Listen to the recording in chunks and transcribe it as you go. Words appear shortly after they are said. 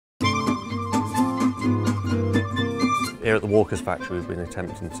Here at the Walkers factory we've been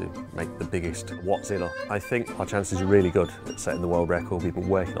attempting to make the biggest Wotsits. I think our chances are really good at setting the world record. We've been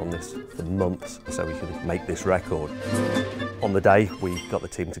working on this for months so we could make this record. On the day we got the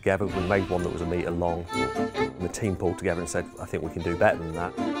team together, we made one that was 1 metre long. And the team pulled together and said, I think we can do better than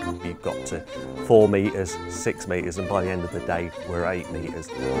that. We've got to 4 metres, 6 metres, and by the end of the day we're 8 metres.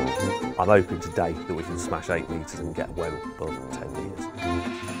 I'm hoping today that we can smash 8 metres and get well above 10 metres.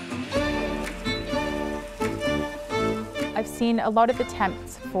 I've seen a lot of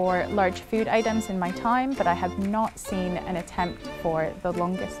attempts for large food items in my time, but I have not seen an attempt for the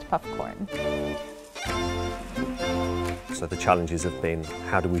longest puffcorn. So the challenges have been,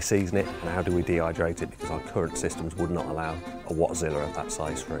 how do we season it and how do we dehydrate it, because our current systems would not allow a Wotsits of that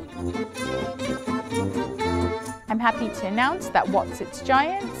size through. I'm happy to announce that Wotsits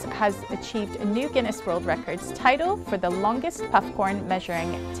Giants has achieved a new Guinness World Records title for the longest puffcorn,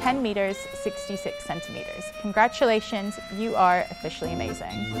 measuring 10 metres 66 centimetres. Congratulations, you are officially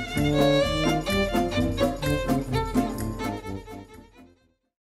amazing.